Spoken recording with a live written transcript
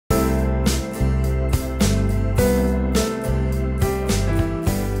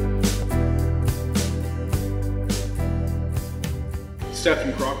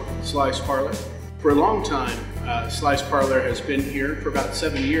Stephen Crocker, Slice Parlor. For a long time, Slice Parlor has been here for about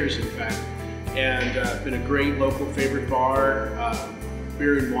 7 years, in fact, and been a great local favorite bar,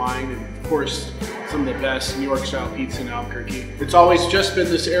 beer and wine, and of course, some of the best New York style pizza in Albuquerque. It's always just been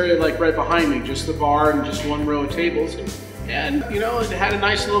this area like right behind me, just the bar and just one row of tables. And you know, it had a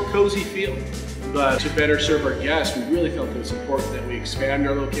nice little cozy feel. But to better serve our guests, we really felt it was important that we expand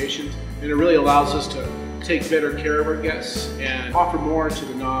our locations, and it really allows us to take better care of our guests and offer more to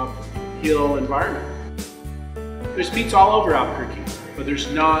the Nob Hill environment. There's pizza all over Albuquerque, but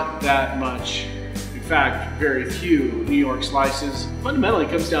there's not that much. In fact, very few New York slices. Fundamentally,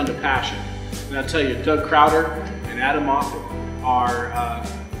 it comes down to passion. And I'll tell you, Doug Crowder and Adam Moffat are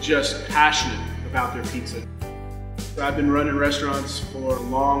just passionate about their pizza. I've been running restaurants for a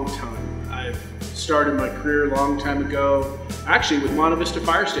long time. I've started my career a long time ago, actually with Monte Vista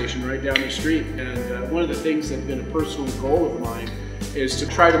Fire Station right down the street. And one of the things that's been a personal goal of mine is to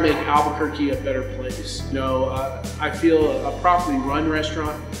try to make Albuquerque a better place. You know, I feel a properly run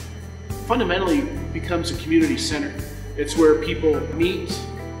restaurant fundamentally becomes a community center. It's where people meet,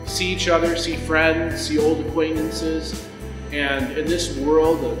 see each other, see friends, see old acquaintances, and in this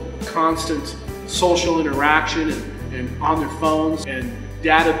world of constant social interaction and on their phones and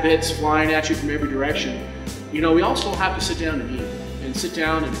data bits flying at you from every direction, you know, we also have to sit down and eat, and sit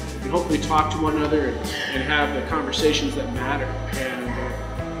down and hopefully talk to one another and have the conversations that matter.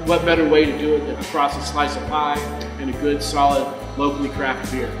 And what better way to do it than across a slice of pie and a good, solid, locally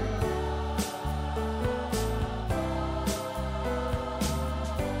crafted beer.